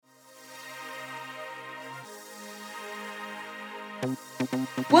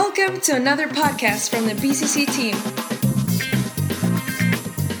Welcome to another podcast from the BCC team.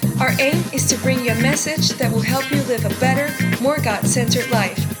 Our aim is to bring you a message that will help you live a better, more God-centered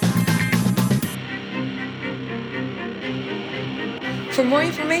life. For more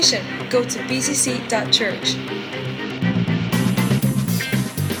information, go to bcc.church.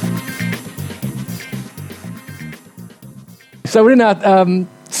 So we're in our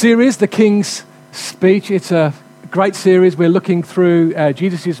series, The King's Speech. It's a great series. We're looking through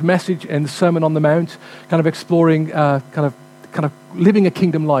Jesus' message in the Sermon on the Mount, kind of exploring kind of living a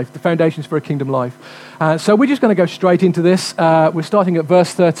kingdom life, the foundations for a kingdom life. So we're just going to go straight into this. We're starting at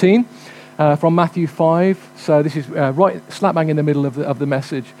verse 13 from Matthew 5. So this is right slap bang in the middle of the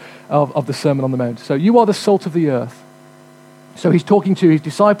message of the Sermon on the Mount. So you are the salt of the earth. So he's talking to his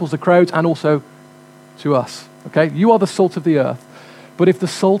disciples, the crowds, and also to us. Okay, you are the salt of the earth. But if the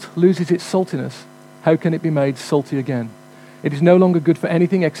salt loses its saltiness, how can it be made salty again? It is no longer good for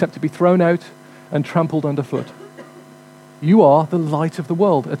anything except to be thrown out and trampled underfoot. You are the light of the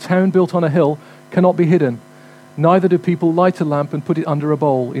world. A town built on a hill cannot be hidden. Neither do people light a lamp and put it under a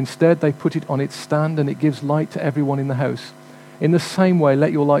bowl. Instead, they put it on its stand, and it gives light to everyone in the house. In the same way,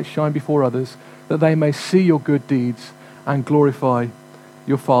 let your light shine before others, that they may see your good deeds and glorify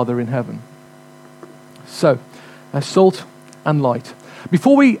your Father in heaven. So, salt and light.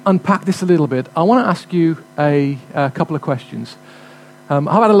 Before we unpack this a little bit, I want to ask you a couple of questions. I've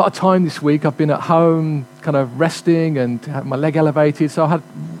had a lot of time this week. I've been at home kind of resting and had my leg elevated, so I had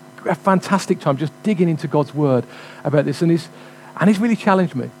a fantastic time just digging into God's Word about this, and He's really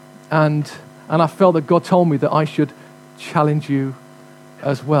challenged me. And I felt that God told me that I should challenge you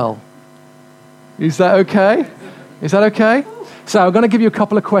as well. Is that okay? Is that okay? So I'm going to give you a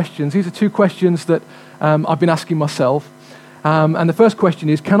couple of questions. These are two questions that I've been asking myself. And the first question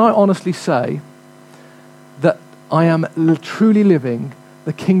is, can I honestly say that I am truly living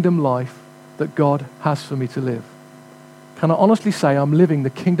the kingdom life that God has for me to live? Can I honestly say I'm living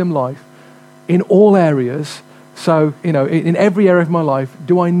the kingdom life in all areas? So, in every area of my life,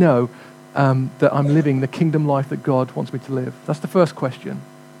 do I know that I'm living the kingdom life that God wants me to live? That's the first question.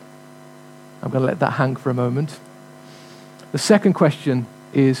 I'm going to let that hang for a moment. The second question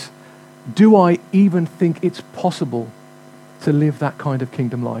is, do I even think it's possible to live that kind of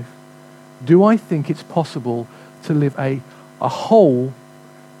kingdom life? Do I think it's possible to live a whole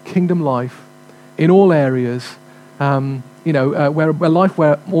kingdom life in all areas, where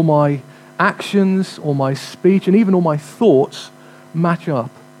all my actions, all my speech, and even all my thoughts match up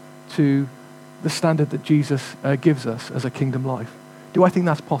to the standard that Jesus gives us as a kingdom life? Do I think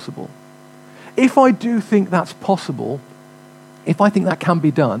that's possible? If I do think that's possible, if I think that can be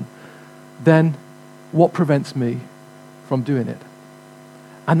done, then what prevents me from doing it?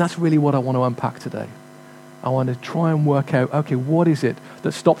 And that's really what I want to unpack today. I want to try and work out, okay, what is it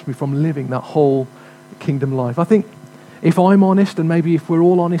that stops me from living that whole kingdom life? I think if I'm honest, and maybe if we're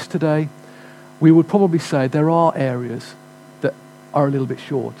all honest today, we would probably say there are areas that are a little bit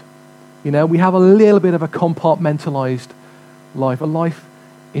short. We have a little bit of a compartmentalized life, a life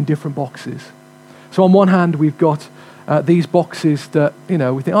in different boxes. So on one hand, we've got these boxes that, we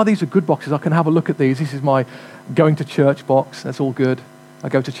think, oh, these are good boxes. I can have a look at these. This is my going to church box. That's all good. I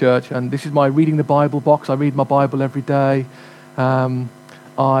go to church. And this is my reading the Bible box. I read my Bible every day. I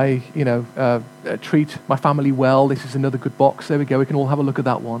treat my family well. This is another good box. There we go. We can all have a look at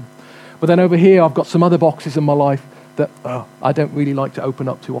that one. But then over here, I've got some other boxes in my life that I don't really like to open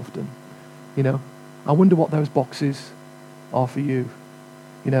up too often. I wonder what those boxes are for you.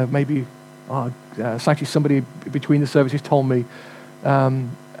 Maybe... it's actually somebody between the services told me,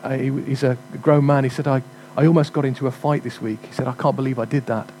 he's a grown man, he said, I almost got into a fight this week. He said, I can't believe I did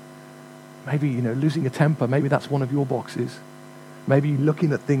that. Maybe, losing a temper, maybe that's one of your boxes. Maybe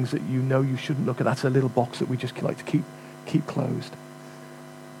looking at things that you shouldn't look at, that's a little box that we just like to keep closed.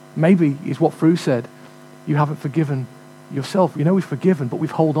 Maybe, is what Fru said, you haven't forgiven yourself. We've forgiven, but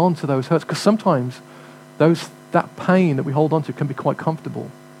we've held on to those hurts, because sometimes that pain that we hold on to can be quite comfortable.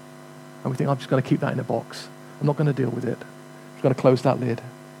 And we think, I'm just going to keep that in a box. I'm not going to deal with it. I'm just going to close that lid.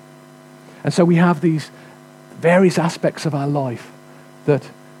 And so we have these various aspects of our life that,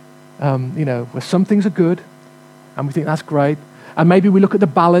 where some things are good, and we think that's great. And maybe we look at the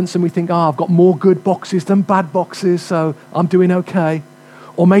balance and we think, I've got more good boxes than bad boxes, so I'm doing okay.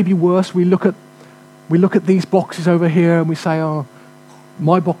 Or maybe worse, we look at these boxes over here and we say,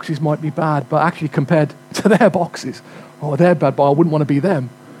 my boxes might be bad, but actually compared to their boxes, they're bad, but I wouldn't want to be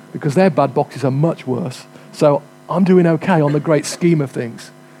them, because their bad boxes are much worse. So I'm doing okay on the great scheme of things.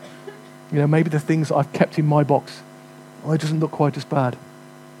 Maybe the things I've kept in my box, it doesn't look quite as bad.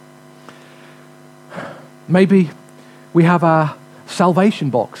 Maybe we have our salvation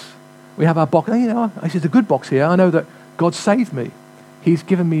box. We have our box. This is a good box here. I know that God saved me. He's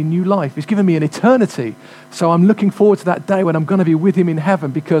given me new life. He's given me an eternity. So I'm looking forward to that day when I'm going to be with him in heaven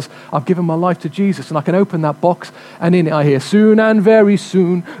because I've given my life to Jesus. And I can open that box and in it I hear, soon and very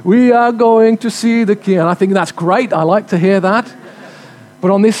soon we are going to see the King. And I think that's great. I like to hear that. But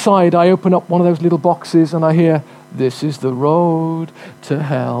on this side, I open up one of those little boxes and I hear, this is the road to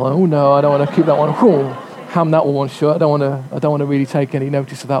hell. Oh no, I don't want to keep that one. Ham that one shut. I don't want to really take any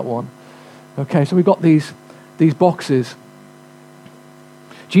notice of that one. Okay, so we've got these boxes.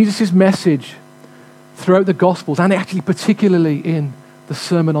 Jesus' message throughout the Gospels, and actually particularly in the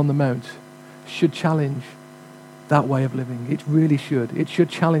Sermon on the Mount, should challenge that way of living. It really should. It should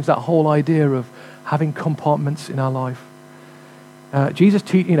challenge that whole idea of having compartments in our life. Jesus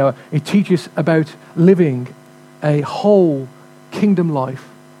he teaches about living a whole kingdom life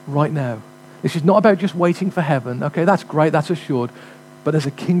right now. This is not about just waiting for heaven. Okay, that's great, that's assured. But there's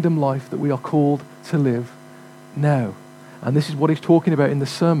a kingdom life that we are called to live now. And this is what he's talking about in the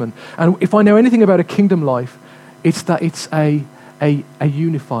sermon. And if I know anything about a kingdom life, it's that it's a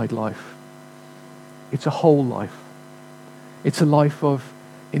unified life. It's a whole life. It's a life of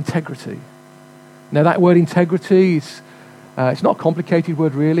integrity. Now that word integrity is it's not a complicated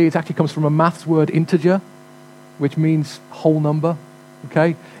word really. It actually comes from a maths word integer, which means whole number.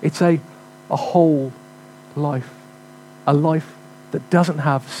 Okay? It's a whole life. A life that doesn't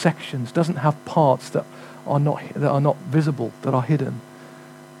have sections, doesn't have parts that are not visible, that are hidden.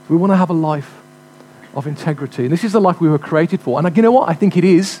 We want to have a life of integrity. And this is the life we were created for. And you know what? I think it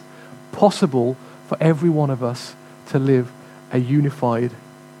is possible for every one of us to live a unified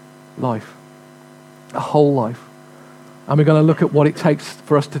life. A whole life. And we're going to look at what it takes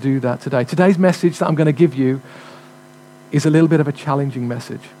for us to do that today. Today's message that I'm going to give you is a little bit of a challenging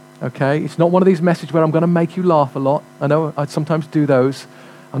message. Okay? It's not one of these messages where I'm going to make you laugh a lot. I know I sometimes do those.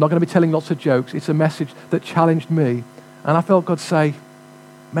 I'm not going to be telling lots of jokes. It's a message that challenged me. And I felt God say,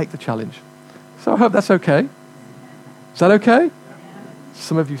 make the challenge. So I hope that's okay. Is that okay?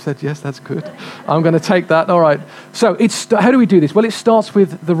 Some of you said, yes, that's good. I'm going to take that. All right. So how do we do this? Well, it starts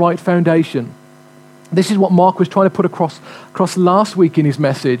with the right foundation. This is what Mark was trying to put across last week in his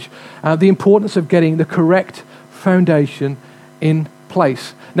message, the importance of getting the correct foundation in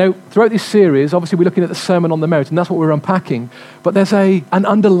place. Now, throughout this series, obviously we're looking at the Sermon on the Mount, and that's what we're unpacking, but there's an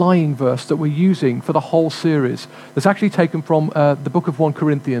underlying verse that we're using for the whole series that's actually taken from the book of 1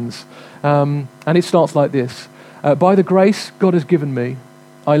 Corinthians, and it starts like this. By the grace God has given me,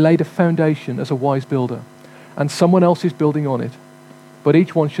 I laid a foundation as a wise builder, and someone else is building on it. But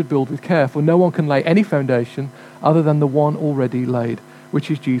each one should build with care, for no one can lay any foundation other than the one already laid, which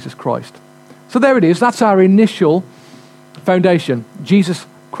is Jesus Christ. So there it is. That's our initial foundation, Jesus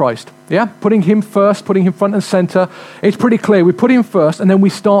Christ. Yeah, putting him first, putting him front and center. It's pretty clear. We put him first, and then we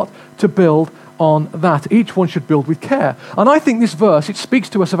start to build on that. Each one should build with care. And I think this verse, it speaks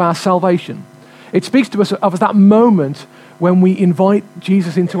to us of our salvation. It speaks to us of that moment when we invite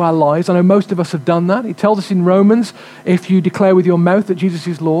Jesus into our lives. I know most of us have done that. It tells us in Romans, if you declare with your mouth that Jesus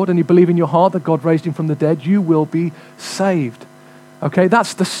is Lord and you believe in your heart that God raised him from the dead, you will be saved. Okay,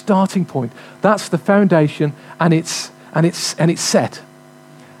 that's the starting point. That's the foundation, and it's set.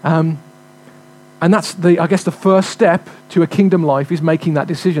 And that's the first step to a kingdom life is making that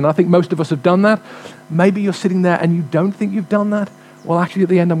decision. I think most of us have done that. Maybe you're sitting there and you don't think you've done that. Well, actually, at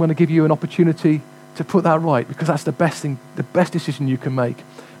the end, I'm going to give you an opportunity to put that right, because that's the best thing, the best decision you can make.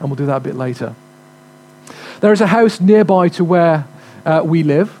 And we'll do that a bit later. There is a house nearby to where we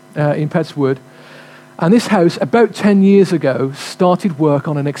live in Pettswood. And this house, about 10 years ago, started work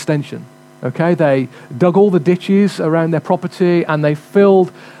on an extension. Okay, they dug all the ditches around their property and they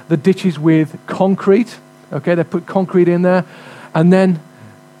filled the ditches with concrete. Okay, they put concrete in there, and then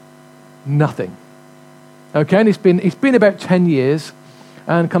nothing. Okay, and it's been about 10 years,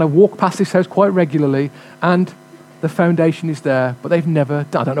 and kind of walk past this house quite regularly, and the foundation is there, but they've never,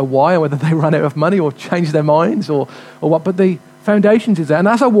 I don't know why, or whether they ran out of money or changed their minds or what, but the foundations is there. And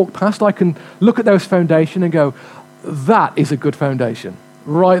as I walk past, I can look at those foundations and go, that is a good foundation.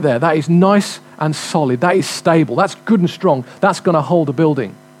 Right there. That is nice and solid. That is stable. That's good and strong. That's going to hold a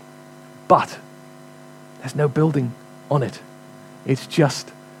building. But there's no building on it. It's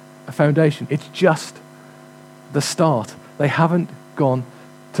just a foundation. It's just the start. They haven't gone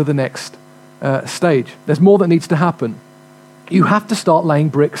to the next stage. There's more that needs to happen. You have to start laying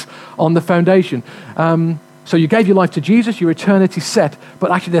bricks on the foundation. So you gave your life to Jesus, your eternity's set, but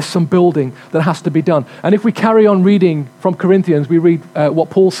actually there's some building that has to be done. And if we carry on reading from Corinthians, we read what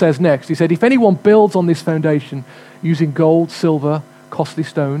Paul says next. He said, if anyone builds on this foundation using gold, silver, costly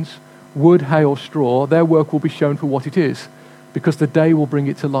stones, wood, hay, or straw, their work will be shown for what it is. because the day will bring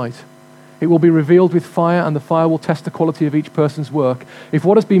it to light. It will be revealed with fire, and the fire will test the quality of each person's work. If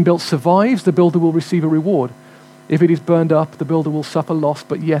what has been built survives, the builder will receive a reward. If it is burned up, the builder will suffer loss,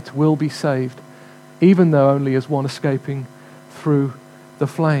 but yet will be saved, even though only as one escaping through the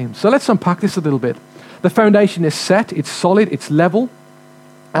flames. So let's unpack this a little bit. The foundation is set, it's solid, it's level,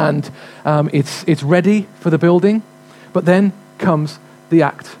 and it's ready for the building. But then comes the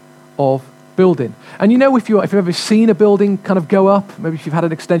act of building. And you know, if you've ever seen a building kind of go up, maybe if you've had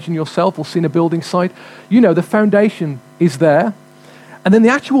an extension yourself or seen a building site, you know the foundation is there, and then the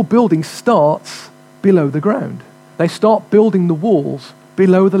actual building starts below the ground. They start building the walls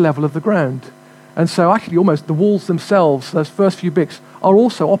below the level of the ground. And so actually almost the walls themselves, those first few bricks, are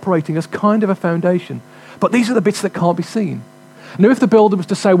also operating as kind of a foundation. But these are the bits that can't be seen. Now if the builder was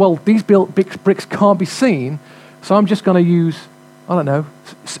to say, well, these bricks can't be seen, so I'm just going to use, I don't know,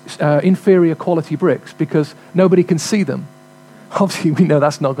 inferior quality bricks because nobody can see them. Obviously we know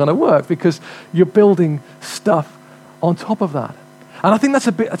that's not going to work because you're building stuff on top of that. And I think that's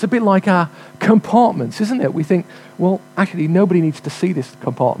a bit like our compartments, isn't it? We think, well, actually, nobody needs to see this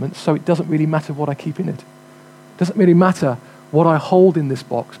compartment, so it doesn't really matter what I keep in it. It doesn't really matter what I hold in this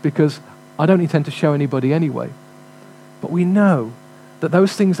box because I don't intend to show anybody anyway. But we know that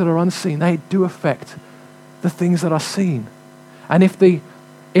those things that are unseen, they do affect the things that are seen. And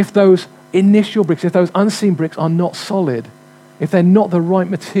if those initial bricks, if those unseen bricks are not solid, if they're not the right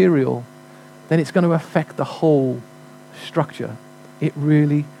material, then it's going to affect the whole structure. It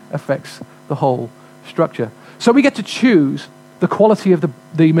really affects the whole structure. So we get to choose the quality of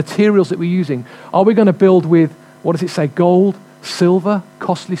the materials that we're using. Are we going to build with, what does it say, gold, silver,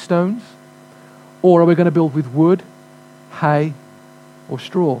 costly stones? Or are we going to build with wood, hay, or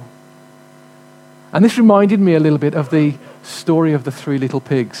straw? And this reminded me a little bit of the story of the 3 little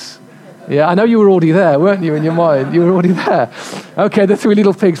pigs. Yeah, I know you were already there, weren't you, in your mind? You were already there. Okay, the 3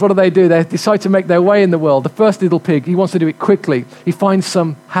 little pigs, what do? They decide to make their way in the world. The first little pig, he wants to do it quickly. He finds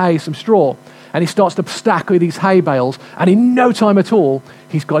some hay, some straw, and he starts to stack these hay bales, and in no time at all,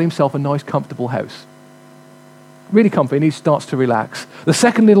 he's got himself a nice, comfortable house. Really comfy, and he starts to relax. The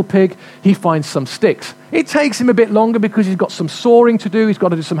second little pig, he finds some sticks. It takes him a bit longer because he's got some sawing to do, he's got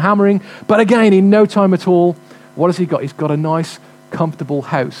to do some hammering, but again, in no time at all, what has he got? He's got a nice, comfortable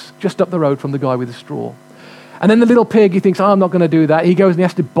house just up the road from the guy with the straw. And then the little pig, he thinks, I'm not going to do that. He goes and he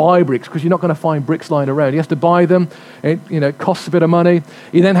has to buy bricks because you're not going to find bricks lying around. He has to buy them. It costs a bit of money.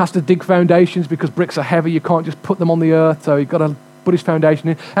 He then has to dig foundations because bricks are heavy. You can't just put them on the earth. So he's got to put his foundation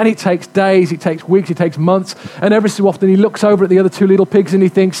in. And it takes days, it takes weeks, it takes months. And every so often he looks over at the other 2 little pigs and he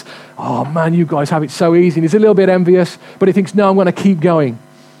thinks, oh man, you guys have it so easy. And he's a little bit envious, but he thinks, no, I'm going to keep going.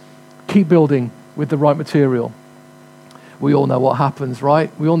 Keep building with the right material. We all know what happens, right?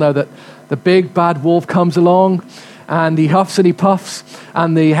 We all know that the big bad wolf comes along and he huffs and he puffs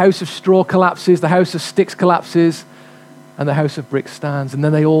and the house of straw collapses, the house of sticks collapses, and the house of bricks stands. And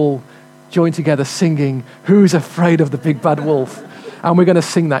then they all join together singing, Who's Afraid of the Big Bad Wolf? And we're going to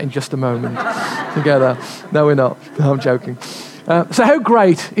sing that in just a moment together. No, we're not. No, I'm joking. So how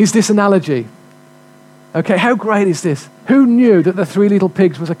great is this analogy? Okay, how great is this? Who knew that the 3 little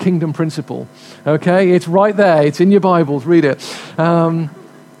pigs was a kingdom principle? Okay, it's right there. It's in your Bibles. Read it.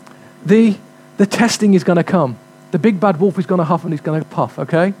 The testing is going to come. The big bad wolf is going to huff and he's going to puff,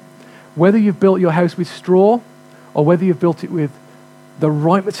 okay? Whether you've built your house with straw or whether you've built it with the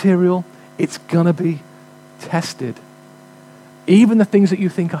right material, it's going to be tested. Even the things that you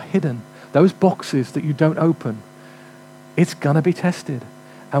think are hidden, those boxes that you don't open, it's going to be tested.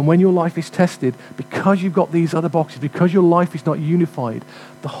 And when your life is tested, because you've got these other boxes, because your life is not unified,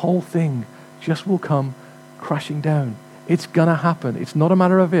 the whole thing just will come crashing down. It's going to happen. It's not a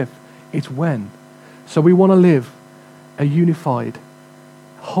matter of if, it's when. So we want to live a unified,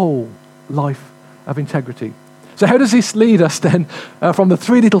 whole life of integrity. So how does this lead us then from the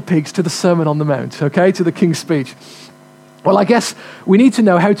 3 little pigs to the Sermon on the Mount, okay, to the King's Speech? Well, I guess we need to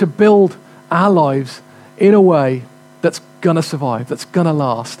know how to build our lives in a way that's going to survive, that's going to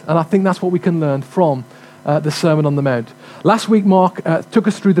last. And I think that's what we can learn from the Sermon on the Mount. Last week, Mark took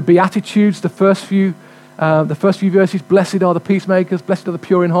us through the Beatitudes, the first few verses. Blessed are the peacemakers, blessed are the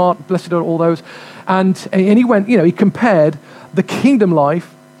pure in heart, blessed are all those. And he went, he compared the kingdom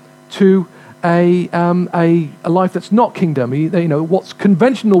life to a life that's not kingdom. What's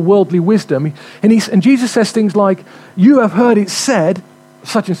conventional worldly wisdom. And Jesus says things like, you have heard it said,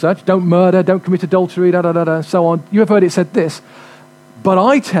 such and such, don't murder, don't commit adultery, and so on. You have heard it said this. But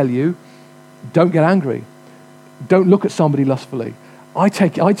I tell you, don't get angry. Don't look at somebody lustfully. I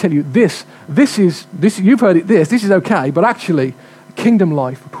tell you, this is, you've heard it this is okay, but actually, kingdom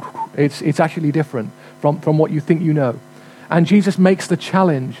life, it's actually different from what you think you know. And Jesus makes the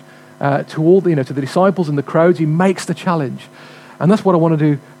challenge to all the, to the disciples and the crowds. He makes the challenge. And that's what I want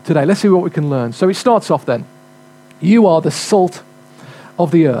to do today. Let's see what we can learn. So it starts off then. You are the salt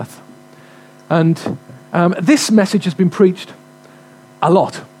of the earth. And this message has been preached a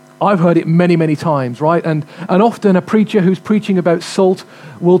lot. I've heard it many, many times, right? And often a preacher who's preaching about salt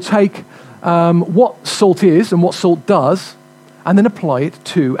will take what salt is and what salt does and then apply it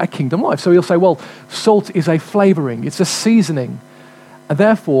to a kingdom life. So he'll say, well, salt is a flavoring. It's a seasoning. And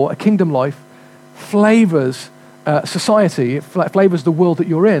therefore, a kingdom life flavors society. It flavors the world that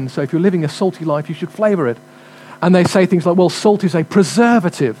you're in. So if you're living a salty life, you should flavor it. And they say things like, well, salt is a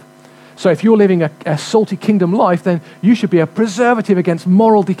preservative. So if you're living a salty kingdom life, then you should be a preservative against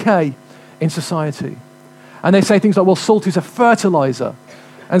moral decay in society. And they say things like, well, salt is a fertilizer.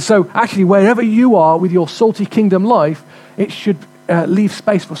 And so actually, wherever you are with your salty kingdom life, it should leave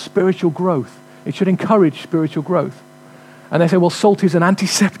space for spiritual growth. It should encourage spiritual growth. And they say, well, salt is an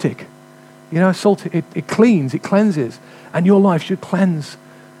antiseptic. Salt, it cleans, it cleanses, and your life should cleanse.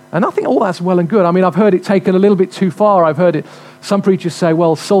 And I think all that's well and good. I mean, I've heard it taken a little bit too far. I've heard some preachers say,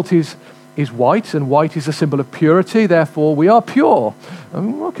 well, salt is white, and white is a symbol of purity, therefore we are pure.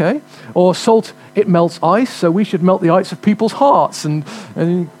 Okay. Or salt, it melts ice, so we should melt the ice of people's hearts. And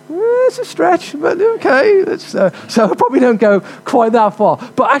it's a stretch, but okay. So I probably don't go quite that far.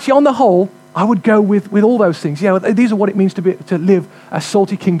 But actually, on the whole, I would go with all those things. Yeah, these are what it means to live a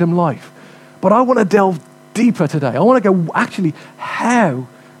salty kingdom life. But I want to delve deeper today. I want to go, actually, how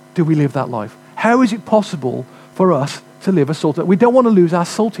do we live that life? How is it possible for us to live a salty life? We don't want to lose our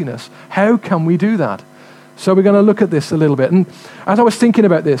saltiness. How can we do that? So we're going to look at this a little bit. And as I was thinking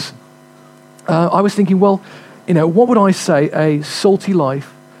about this, I was thinking, well, what would I say a salty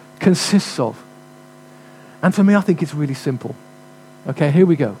life consists of? And for me, I think it's really simple. Okay, here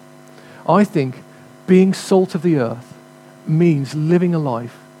we go. I think being salt of the earth means living a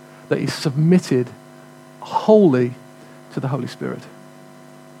life that is submitted wholly to the Holy Spirit.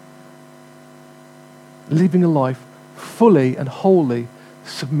 Living a life fully and wholly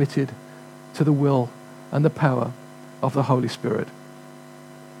submitted to the will and the power of the Holy Spirit.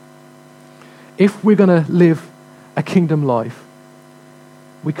 If we're going to live a kingdom life,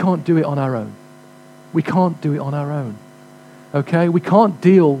 we can't do it on our own. We can't do it on our own. Okay? We can't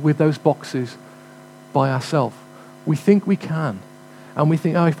deal with those boxes by ourselves. We think we can. And we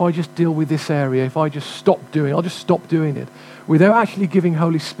think, if I just deal with this area, if I just stop doing it, I'll just stop doing it, without actually giving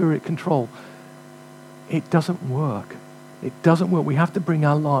Holy Spirit control. It doesn't work. It doesn't work. We have to bring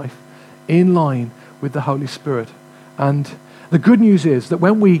our life in line with the Holy Spirit. And the good news is that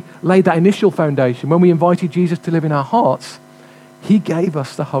when we laid that initial foundation, when we invited Jesus to live in our hearts, he gave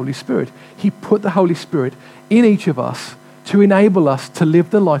us the Holy Spirit. He put the Holy Spirit in each of us to enable us to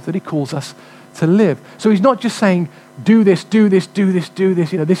live the life that he calls us to live. So he's not just saying, do this, do this, do this, do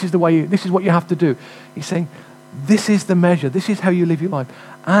this. This is the way. This is what you have to do. He's saying, this is the measure. This is how you live your life.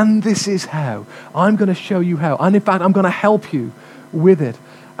 And this is how. I'm going to show you how. And in fact, I'm going to help you with it.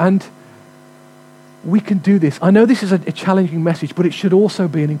 And we can do this. I know this is a challenging message, but it should also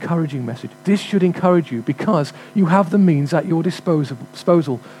be an encouraging message. This should encourage you because you have the means at your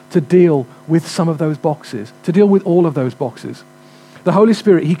disposal to deal with some of those boxes, to deal with all of those boxes. The Holy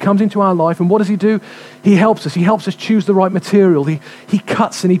Spirit, he comes into our life, and what does he do? He helps us. He helps us choose the right material. He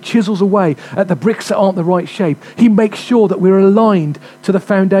cuts and he chisels away at the bricks that aren't the right shape. He makes sure that we're aligned to the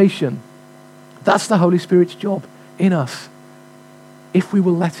foundation. That's the Holy Spirit's job in us. If we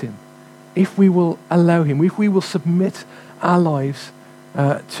will let him, if we will allow him, if we will submit our lives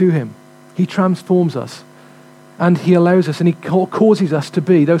to him, he transforms us, and he allows us, and he causes us to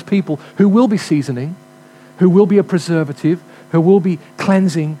be those people who will be seasoning, who will be a preservative, who will be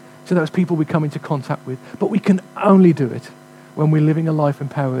cleansing to those people we come into contact with. But we can only do it when we're living a life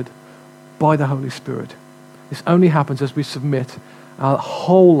empowered by the Holy Spirit. This only happens as we submit our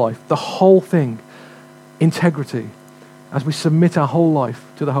whole life, the whole thing, integrity, as we submit our whole life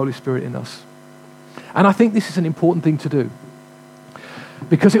to the Holy Spirit in us. And I think this is an important thing to do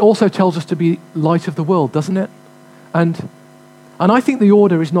because it also tells us to be light of the world, doesn't it? And I think the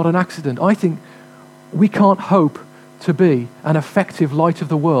order is not an accident. I think we can't hope to be an effective light of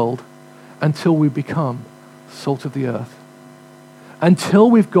the world until we become salt of the earth.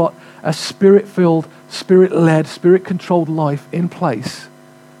 Until we've got a spirit-filled, spirit-led, spirit-controlled life in place,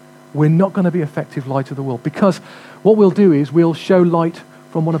 we're not going to be effective light of the world. Because what we'll do is we'll show light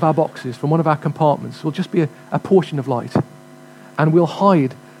from one of our boxes, from one of our compartments. It'll just be a portion of light. And we'll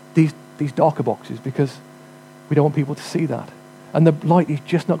hide these darker boxes because we don't want people to see that. And the light is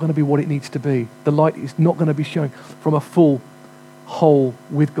just not going to be what it needs to be. The light is not going to be showing from a full, whole,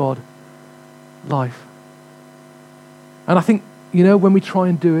 with God life. And I think, when we try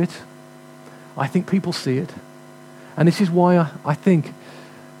and do it, I think people see it. And this is why I think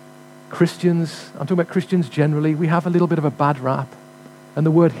Christians, I'm talking about Christians generally, we have a little bit of a bad rap. And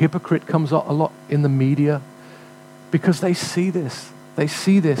the word hypocrite comes up a lot in the media because they see this. They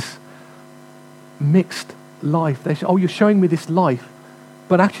see this mixed life. They say, oh, you're showing me this life,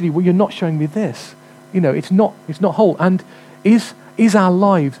 but actually, well, you're not showing me this. It's not whole. And is our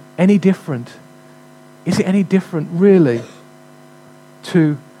lives any different? Is it any different, really,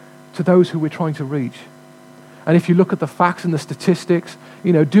 to those who we're trying to reach? And if you look at the facts and the statistics,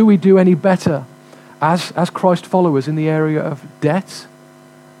 do we do any better as Christ followers in the area of debt,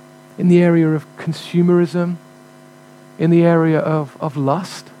 in the area of consumerism, in the area of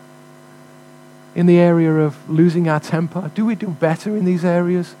lust, in the area of losing our temper? Do we do better in these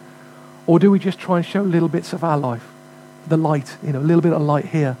areas? Or do we just try and show little bits of our life? The light, a little bit of light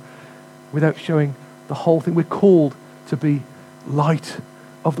here, without showing the whole thing. We're called to be light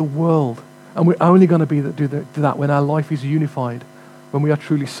of the world. And we're only going to do that when our life is unified, when we are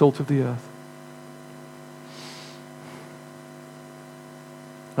truly salt of the earth.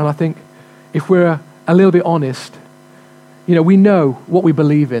 And I think if we're a little bit honest, we know what we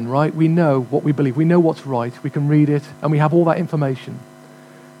believe in, right? We know what we believe. We know what's right. We can read it, and we have all that information.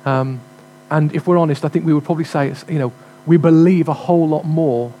 And if we're honest, I think we would probably say, we believe a whole lot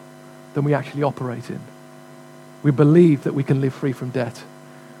more than we actually operate in. We believe that we can live free from debt.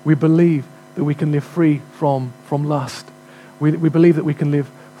 We believe that we can live free from lust. We believe that we can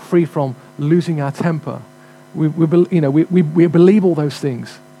live free from losing our temper. We believe all those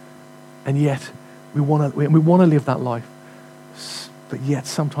things, and yet we want to live that life. But yet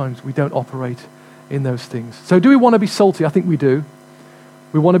sometimes we don't operate in those things. So do we want to be salty? I think we do.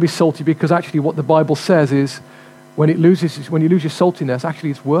 We want to be salty because actually what the Bible says is when you lose your saltiness,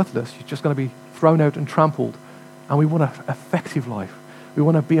 actually it's worthless. You're just going to be thrown out and trampled. And we want an effective life. We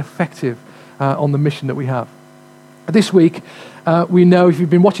want to be effective on the mission that we have. This week, we know, if you've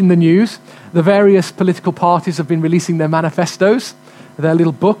been watching the news, the various political parties have been releasing their manifestos, their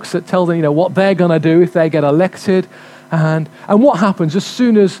little books that tell them, what they're going to do if they get elected. And what happens as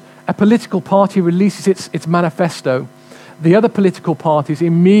soon as a political party releases its manifesto, the other political parties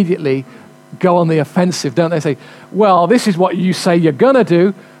immediately go on the offensive, don't they? Say, well, this is what you say you're going to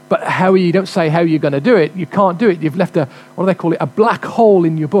do, but you don't say how you're going to do it. You can't do it. You've left what do they call it, a black hole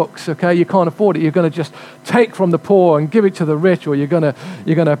in your books, okay? You can't afford it. You're going to just take from the poor and give it to the rich, or you're going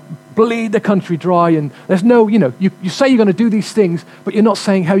to bleed the country dry, and there's no, you say you're going to do these things, but you're not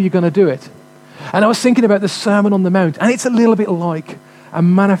saying how you're going to do it. And I was thinking about the Sermon on the Mount, and it's a little bit like a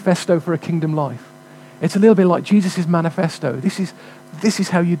manifesto for a kingdom life. It's a little bit like Jesus' manifesto. This is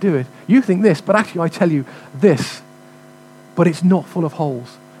how you do it. You think this, but actually I tell you this. But it's not full of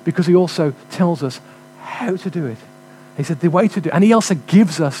holes, because he also tells us how to do it. He said the way to do it. And he also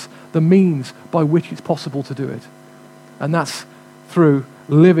gives us the means by which it's possible to do it. And that's through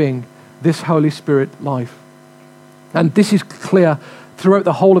living this Holy Spirit life. And this is clear throughout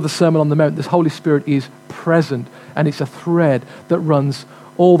the whole of the Sermon on the Mount. This Holy Spirit is present, and it's a thread that runs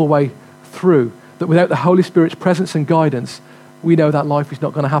all the way through. That without the Holy Spirit's presence and guidance, we know that life is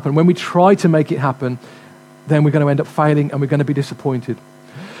not going to happen. When we try to make it happen, then we're going to end up failing and we're going to be disappointed.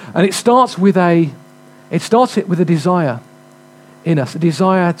 And it starts with a desire in us, a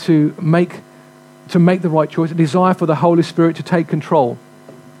desire to make the right choice, a desire for the Holy Spirit to take control.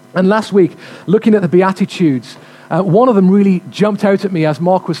 And last week, looking at the Beatitudes, one of them really jumped out at me as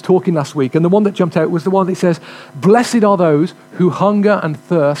Mark was talking last week. And the one that jumped out was the one that says, "Blessed are those who hunger and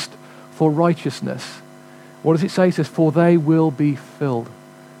thirst for righteousness." What does it say? It says, "For they will be filled."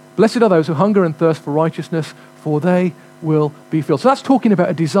 Blessed are those who hunger and thirst for righteousness, for they will be filled. So that's talking about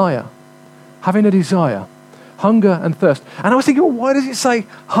a desire, having a desire, hunger and thirst. And I was thinking, well, why does it say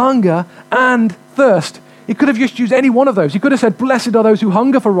hunger and thirst? He could have just used any one of those. He could have said, "Blessed are those who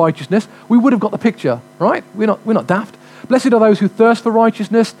hunger for righteousness." We would have got the picture, right? We're not daft. "Blessed are those who thirst for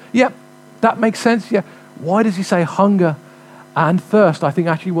righteousness." Yep, that makes sense. Yeah. Why does he say hunger and thirst? I think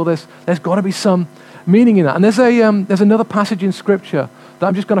actually, well, there's got to be some meaning in that. And there's another passage in Scripture that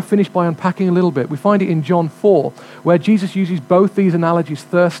I'm just going to finish by unpacking a little bit. We find it in John 4, where Jesus uses both these analogies,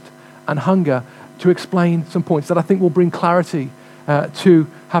 thirst and hunger, to explain some points that I think will bring clarity to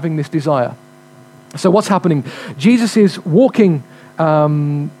having this desire. So what's happening? Jesus is walking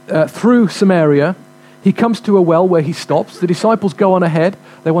through Samaria. He comes to a well where he stops. The disciples go on ahead.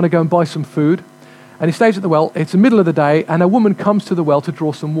 They want to go and buy some food. And he stays at the well. It's the middle of the day, and a woman comes to the well to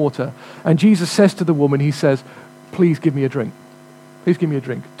draw some water. And Jesus says to the woman, he says, "Please give me a drink. Please give me a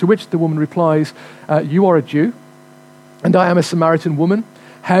drink." To which the woman replies, "You are a Jew, and I am a Samaritan woman.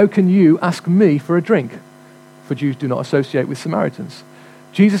 How can you ask me for a drink? for Jews do not associate with Samaritans.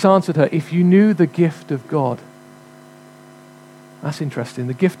 Jesus answered her, if you knew the gift of God. That's interesting.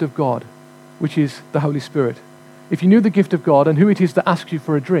 The gift of God, which is the Holy Spirit. If you knew the gift of God and who it is that asks you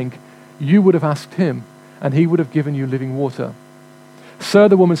for a drink, you would have asked him, and he would have given you living water. Sir,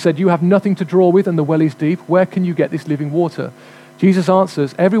 the woman said, you have nothing to draw with, and the well is deep. Where can you get this living water? Jesus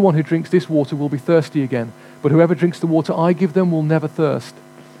answers, everyone who drinks this water will be thirsty again, but whoever drinks the water I give them will never thirst.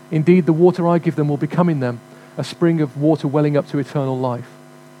 Indeed, the water I give them will become in them a spring of water welling up to eternal life.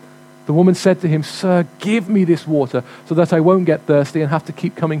 The woman said to him, Sir, give me this water so that I won't get thirsty and have to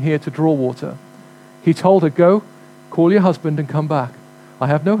keep coming here to draw water. He told her, go, call your husband and come back. I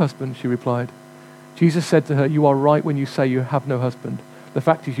have no husband, she replied. Jesus said to her, you are right when you say you have no husband. The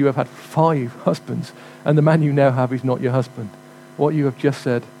fact is you have had 5 husbands, and the man you now have is not your husband. What you have just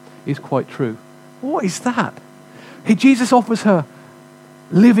said is quite true. What is that? Jesus offers her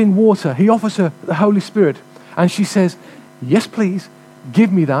living water. He offers her the Holy Spirit. And she says, yes, please,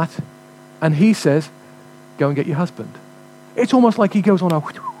 give me that. And he says, go and get your husband. It's almost like he goes on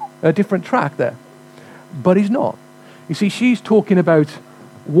a different track there. But he's not. You see, she's talking about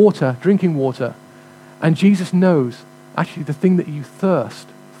water, drinking water. And Jesus knows, actually, the thing that you thirst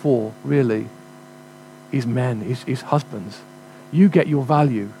for, really, is men, is husbands. You get your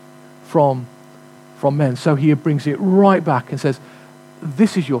value from men. So he brings it right back and says,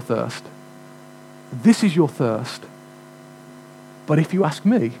 this is your thirst. This is your thirst. But if you ask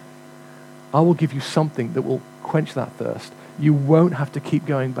me, I will give you something that will quench that thirst. You won't have to keep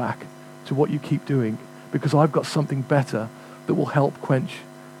going back to what you keep doing, because I've got something better that will help quench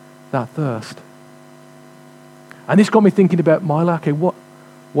that thirst. And this got me thinking about my life. Okay, what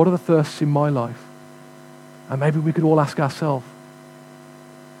are the thirsts in my life? And maybe we could all ask ourselves,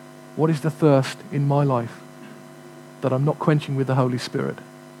 what is the thirst in my life that I'm not quenching with the Holy Spirit,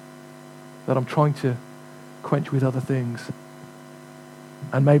 that I'm trying to quench with other things?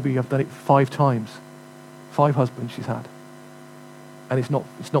 And maybe I've done it 5 times. 5 husbands she's had. And it's not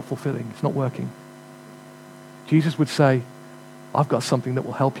fulfilling, it's not working. Jesus would say, I've got something that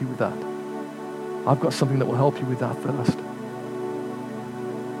will help you with that. I've got something that will help you with that thirst.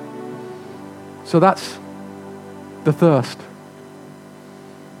 So that's the thirst.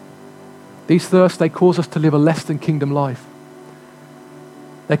 These thirsts, they cause us to live a less than kingdom life.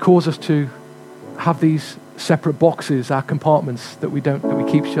 They cause us to have these separate boxes, our compartments that we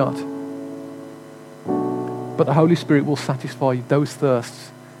keep shut. But the Holy Spirit will satisfy those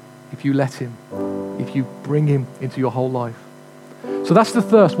thirsts if you let him, if you bring him into your whole life. So that's the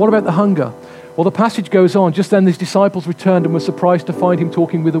thirst. What about the hunger? Well, the passage goes on. Just then his disciples returned and were surprised to find him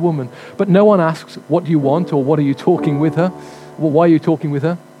talking with a woman. But no one asks, what do you want? Or what are you talking with her? Well, why are you talking with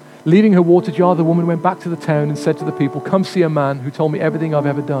her? Leaving her water jar, the woman went back to the town and said to the people, come see a man who told me everything I've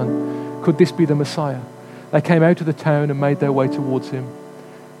ever done. Could this be the Messiah? They came out of the town and made their way towards him.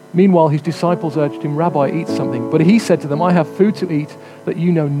 Meanwhile, his disciples urged him, Rabbi, eat something. But he said to them, I have food to eat that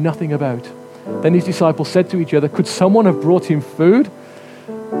you know nothing about. Then his disciples said to each other, could someone have brought him food?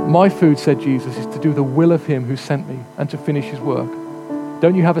 My food, said Jesus, is to do the will of him who sent me and to finish his work.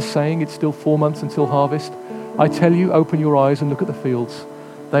 Don't you have a saying, it's still 4 months until harvest? I tell you, open your eyes and look at the fields.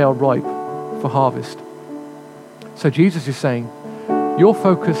 They are ripe for harvest. So Jesus is saying, you're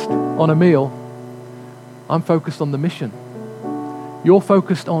focused on a meal. I'm focused on the mission. You're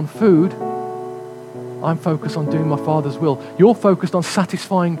focused on food. I'm focused on doing my Father's will. You're focused on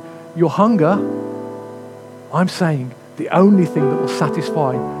satisfying your hunger. I'm saying the only thing that will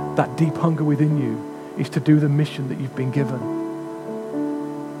satisfy that deep hunger within you is to do the mission that you've been given.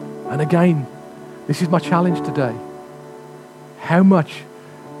 And again, this is my challenge today. How much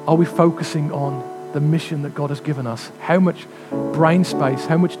are we focusing on the mission that God has given us? How much brain space,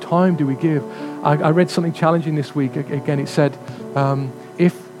 how much time do we give? I read something challenging this week. Again, it said,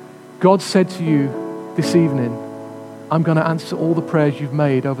 if God said to you this evening, I'm going to answer all the prayers you've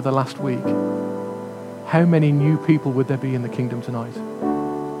made over the last week, how many new people would there be in the kingdom tonight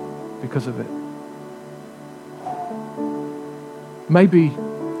because of it? Maybe,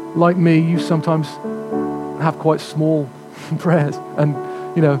 like me, you sometimes have quite small prayers and,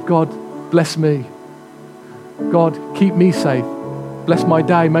 God, bless me. God, keep me safe. Bless my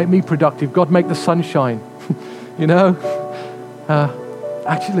day, make me productive. God, make the sun shine.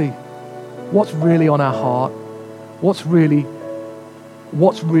 Actually, what's really on our heart? What's really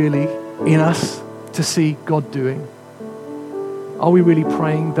in us to see God doing? Are we really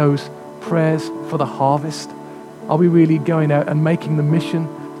praying those prayers for the harvest? Are we really going out and making the mission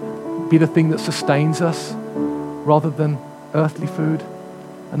be the thing that sustains us rather than earthly food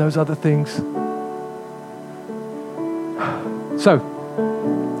and those other things? So,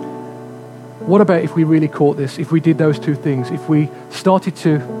 what about if we really caught this, if we did those two things, if we started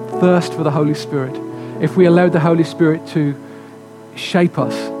to thirst for the Holy Spirit, if we allowed the Holy Spirit to shape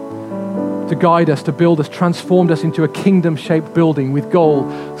us, to guide us, to build us, transformed us into a kingdom-shaped building with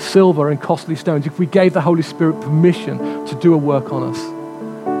gold, silver, and costly stones, if we gave the Holy Spirit permission to do a work on us.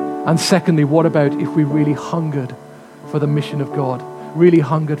 And secondly, what about if we really hungered for the mission of God, really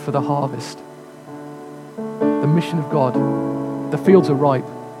hungered for the harvest? The mission of God. The fields are ripe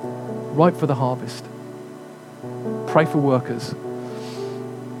for the harvest. Pray for workers.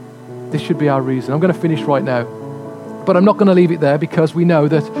 This should be our reason. I'm going to finish right now, but I'm not going to leave it there, because we know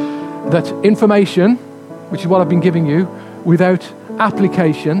that information, which is what I've been giving you, without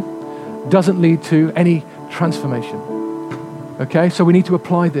application doesn't lead to any transformation. Okay, so we need to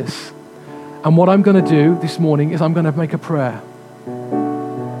apply this. And what I'm going to do this morning is I'm going to make a prayer.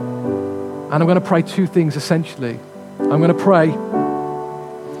 And I'm going to pray two things essentially. I'm going to pray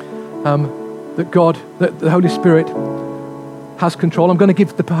that the Holy Spirit has control. I'm going to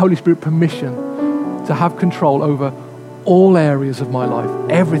give the Holy Spirit permission to have control over all areas of my life,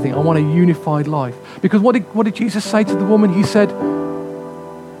 everything. I want a unified life. Because what did Jesus say to the woman? He said,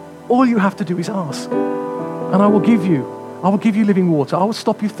 all you have to do is ask, and I will give you living water. I will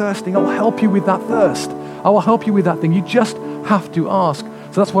stop you thirsting. I will help you with that thirst. I will help you with that thing. You just have to ask.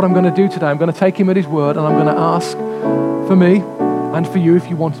 So that's what I'm going to do today. I'm going to take him at his word, and I'm going to ask for me and for you if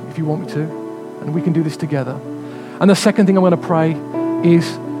you want me to. And we can do this together. And the second thing I'm going to pray is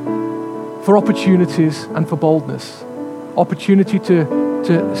for opportunities and for boldness. Opportunity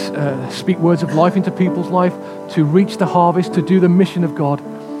to speak words of life into people's life, to reach the harvest, to do the mission of God,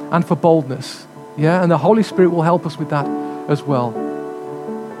 and for boldness. Yeah, and the Holy Spirit will help us with that as well.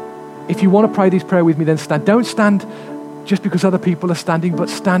 If you want to pray this prayer with me, then stand. Don't stand just because other people are standing, but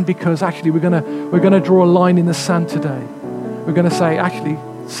stand because actually we're going to draw a line in the sand today. We're going to say, actually,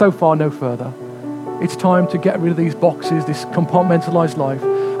 so far, no further. It's time to get rid of these boxes, this compartmentalized life,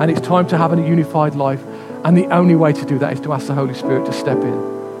 and it's time to have a unified life. And the only way to do that is to ask the Holy Spirit to step in.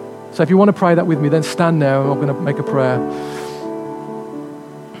 So if you want to pray that with me, then stand now, and I'm going to make a prayer.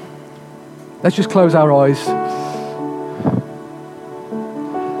 Let's just close our eyes.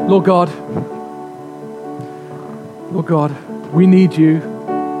 Lord God, we need you.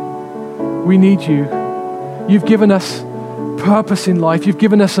 We need you. You've given us purpose in life. You've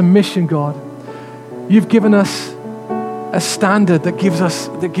given us a mission, God. You've given us a standard that gives us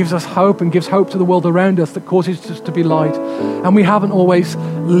hope and gives hope to the world around us, that causes us to be light. And we haven't always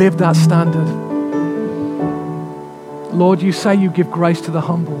lived that standard. Lord, you say you give grace to the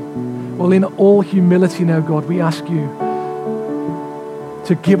humble. Well, in all humility now, God, we ask you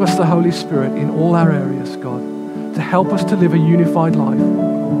to give us the Holy Spirit in all our areas, God, to help us to live a unified life.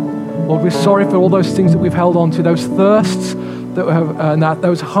 Lord, we're sorry for all those things that we've held on to, those thirsts that have,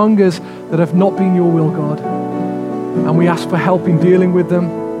 those hungers that have not been your will, God. And we ask for help in dealing with them.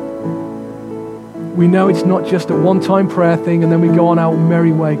 We know it's not just a one-time prayer thing and then we go on our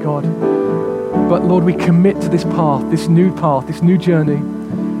merry way, God. But Lord, we commit to this path, this new journey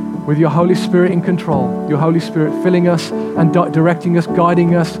with your Holy Spirit in control, your Holy Spirit filling us and directing us,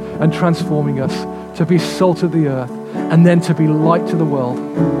 guiding us and transforming us to be salt of the earth and then to be light to the world.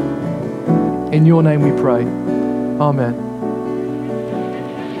 In your name we pray. Amen.